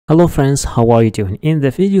Hello friends, how are you doing? In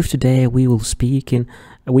the video of today we will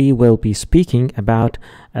be speaking about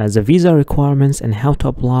the visa requirements and how to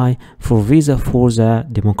apply for visa for the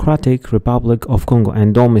Democratic Republic of Congo.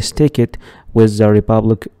 And don't mistake it with the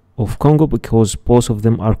Republic of Congo, because both of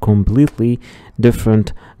them are completely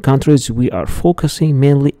different countries. We are focusing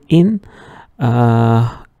mainly on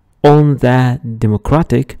the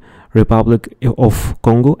Democratic Republic of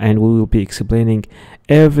Congo, and we will be explaining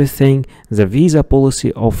everything, the visa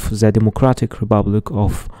policy of the Democratic Republic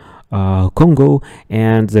of Congo,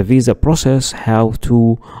 and the visa process, how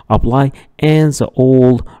to apply, and the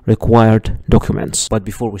all required documents. But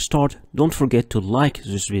before we start, don't forget to like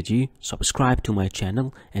this video, subscribe to my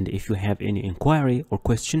channel, and if you have any inquiry or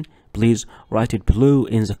question, please write it below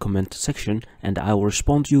in the comment section and I will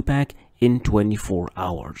respond to you back in 24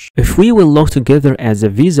 hours. If we will look together at the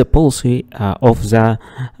visa policy of the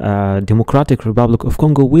Democratic Republic of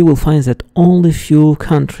Congo, we will find that only few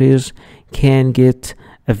countries can get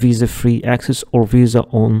a visa-free access or visa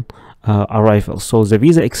on arrival. So the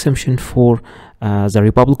visa exemption for the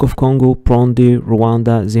Republic of Congo, Burundi,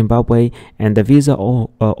 Rwanda, Zimbabwe, and the visa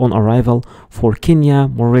on arrival for Kenya,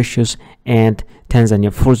 Mauritius, and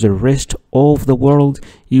Tanzania. For the rest of the world,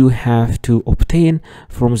 you have to obtain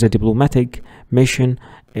from the diplomatic mission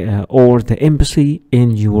or the embassy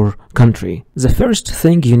in your country. The first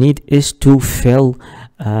thing you need is to fill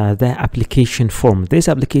the application form. This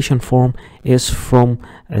application form is from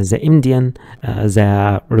the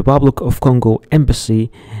Republic of Congo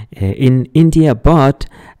embassy in India, but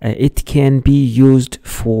it can be used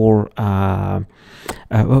for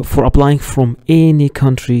applying from any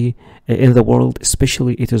country in the world.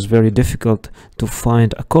 Especially it is very difficult to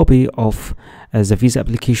find a copy of the visa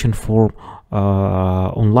application form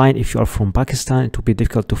online. If you are from Pakistan, it will be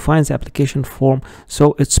difficult to find the application form,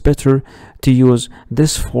 so it's better to use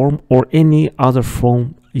this form or any other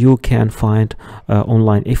form you can find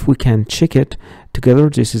online. If we can check it together,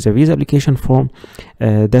 this is a visa application form.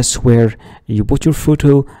 That's where you put your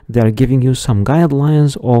photo. They are giving you some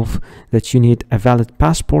guidelines of that you need a valid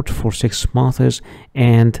passport for 6 months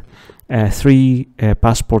and 3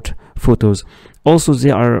 passport photos. Also,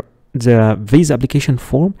 the visa application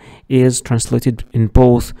form is translated in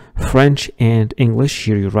both French and English.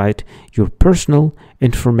 Here you write your personal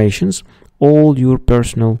informations, all your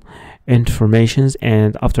personal informations,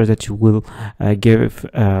 and after that you will give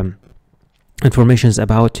informations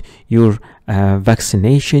about your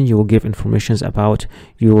vaccination. You will give informations about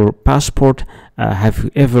your passport, have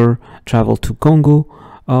you ever traveled to Congo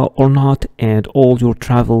or not, and all your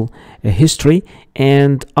travel history.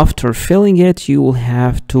 And after filling it, you will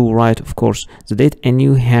have to write, of course, the date, and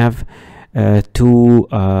you have to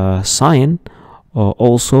sign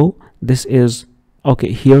also. This is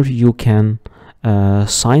okay. Here you can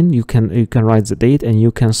sign. You can write the date and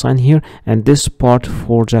you can sign here. And this part,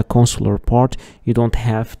 for the consular part, you don't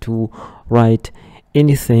have to write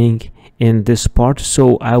anything in this part.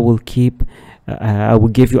 So I will give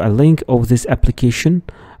you a link of this application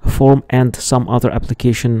form and some other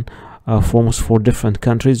application forms for different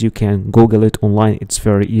countries. You can Google it online. It's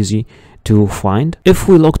very easy to find. If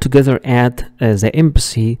we look together at the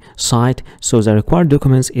embassy site, so the required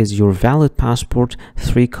documents is your valid passport,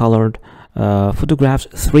 3 colored photographs,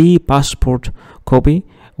 3 passport copy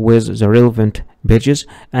with the relevant pages,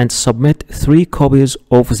 and submit 3 copies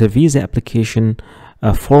of the visa application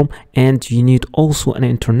form. And you need also an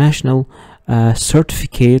international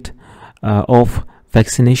certificate of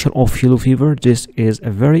vaccination of yellow fever. This is a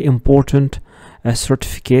very important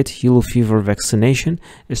certificate, yellow fever vaccination,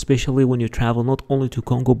 especially when you travel not only to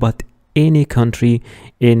Congo but any country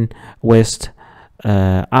in West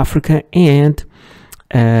Africa. And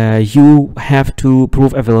you have to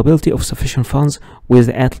prove availability of sufficient funds with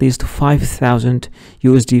at least 5,000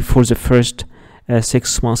 USD for the first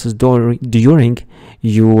 6 months during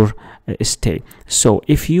your stay. So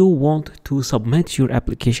if you want to submit your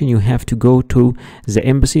application, you have to go to the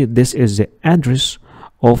embassy. This is the address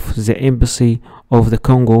of the embassy of the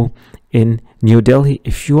Congo in New Delhi.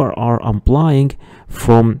 If you are applying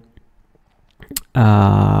from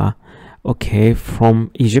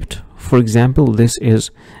from Egypt, for example, this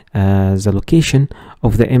is the location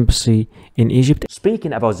of the embassy in Egypt.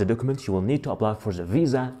 Speaking about the documents you will need to apply for the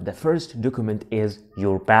visa, the first document is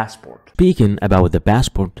your passport. Speaking about the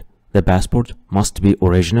passport must be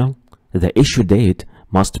original. The issue date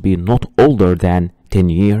must be not older than 10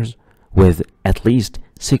 years, with at least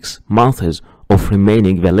 6 months of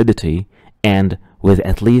remaining validity, and with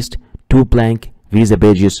at least 2 blank visa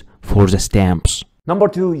pages for the stamps. Number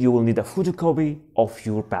 2, you will need a photocopy of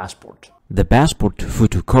your passport. The passport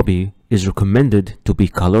photocopy is recommended to be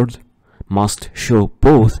colored, must show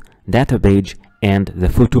both data page and the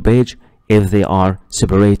photo page if they are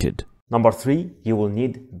separated. Number 3, you will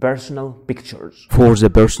need personal pictures. For the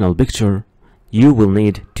personal picture, you will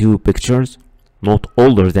need 2 pictures, not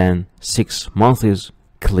older than 6 months,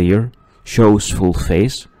 clear, shows full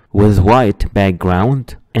face, with white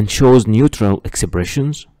background, and shows neutral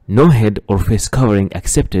expressions. No head or face covering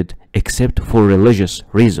accepted except for religious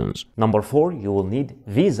reasons. Number 4, you will need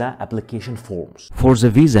visa application forms. For the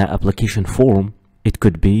visa application form, it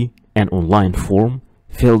could be an online form,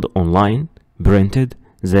 filled online, printed,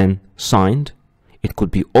 then signed. It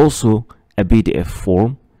could be also a PDF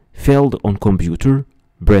form, filled on computer,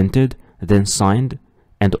 printed, then signed.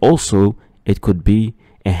 And also, it could be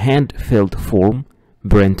a hand-filled form,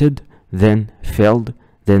 printed, then filled,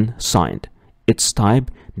 then signed. Its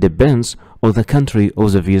type depends on the country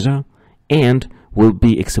of the visa and will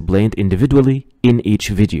be explained individually in each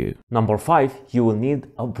video. Number 5, you will need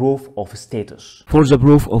a proof of status. For the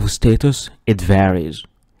proof of status, it varies.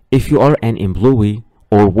 If you are an employee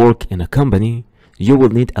or work in a company, you will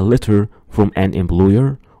need a letter from an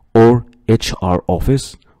employer or HR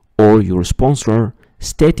office or your sponsor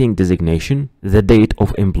stating designation, the date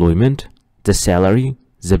of employment, the salary,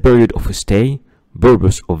 the period of stay,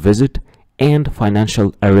 purpose of visit, and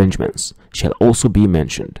financial arrangements shall also be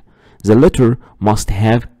mentioned. The letter must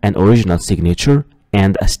have an original signature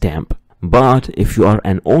and a stamp. But if you are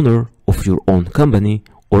an owner of your own company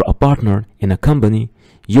or a partner in a company,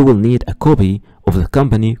 you will need a copy of the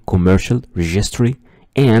company commercial registry,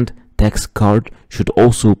 and tax card should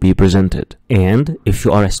also be presented. And if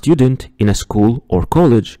you are a student in a school or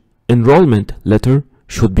college, enrollment letter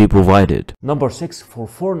should be provided. Number 6, for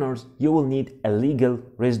foreigners, you will need a legal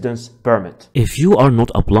residence permit. If you are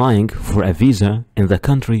not applying for a visa in the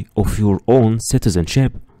country of your own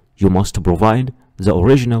citizenship, you must provide the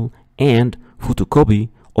original and photocopy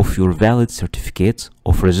of your valid certificates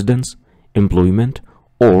of residence, employment,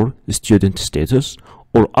 or student status,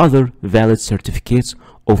 or other valid certificates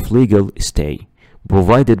of legal stay,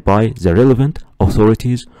 provided by the relevant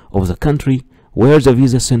authorities of the country where the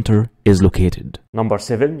visa center is located. Number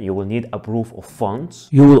 7, you will need a proof of funds.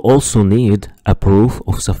 You will also need a proof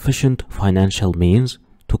of sufficient financial means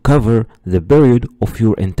to cover the period of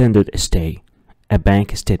your intended stay. A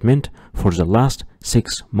bank statement for the last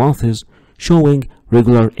 6 months showing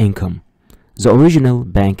regular income. The original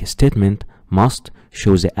bank statement must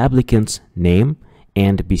show the applicant's name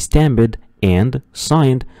and be stamped and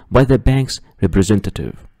signed by the bank's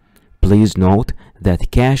representative. Please note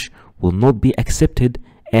that cash will not be accepted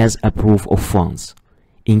as a proof of funds.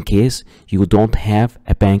 In case you don't have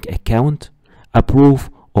a bank account, a proof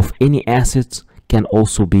of any assets can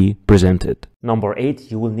also be presented. Number 8,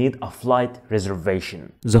 you will need a flight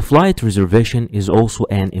reservation. The flight reservation is also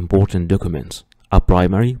an important document. A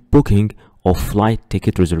primary booking of flight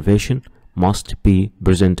ticket reservation must be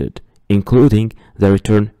presented, including the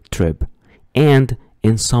return trip. And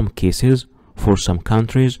in some cases, for some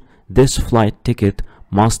countries, this flight ticket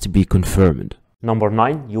must be confirmed. Number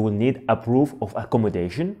 9, you will need a proof of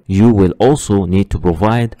accommodation. You will also need to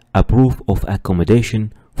provide a proof of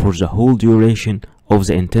accommodation for the whole duration of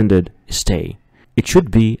the intended stay. It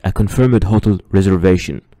should be a confirmed hotel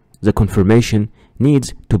reservation. The confirmation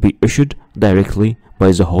needs to be issued directly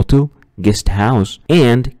by the hotel guest house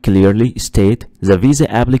and clearly state the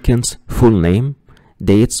visa applicant's full name,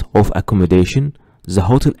 dates of accommodation, the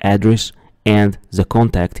hotel address, and the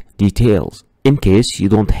contact details. In case you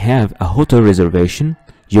don't have a hotel reservation,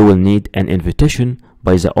 you will need an invitation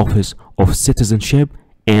by the Office of Citizenship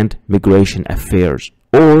and Migration Affairs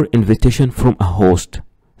or invitation from a host.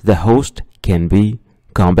 The host can be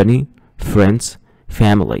company, friends,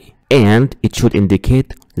 family, and it should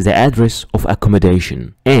indicate the address of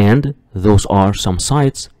accommodation. And those are some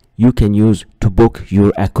sites you can use to book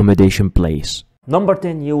your accommodation place. Number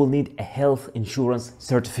 10, you will need a health insurance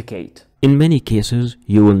certificate. In many cases,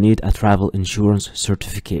 you will need a travel insurance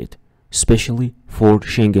certificate, especially for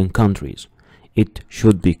Schengen countries. It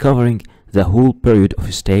should be covering the whole period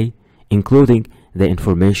of stay, including the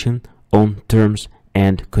information on terms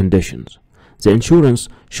and conditions. The insurance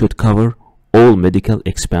should cover all medical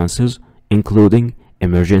expenses, including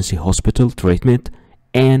emergency hospital treatment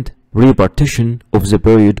and repartition of the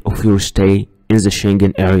period of your stay in the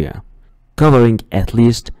Schengen area, covering at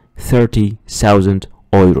least 30,000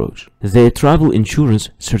 euros. The travel insurance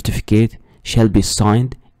certificate shall be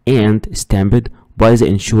signed and stamped by the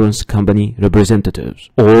insurance company representatives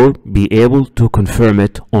or be able to confirm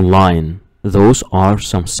it online. Those are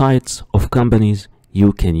some sites of companies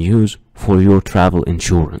you can use for your travel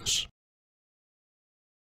insurance.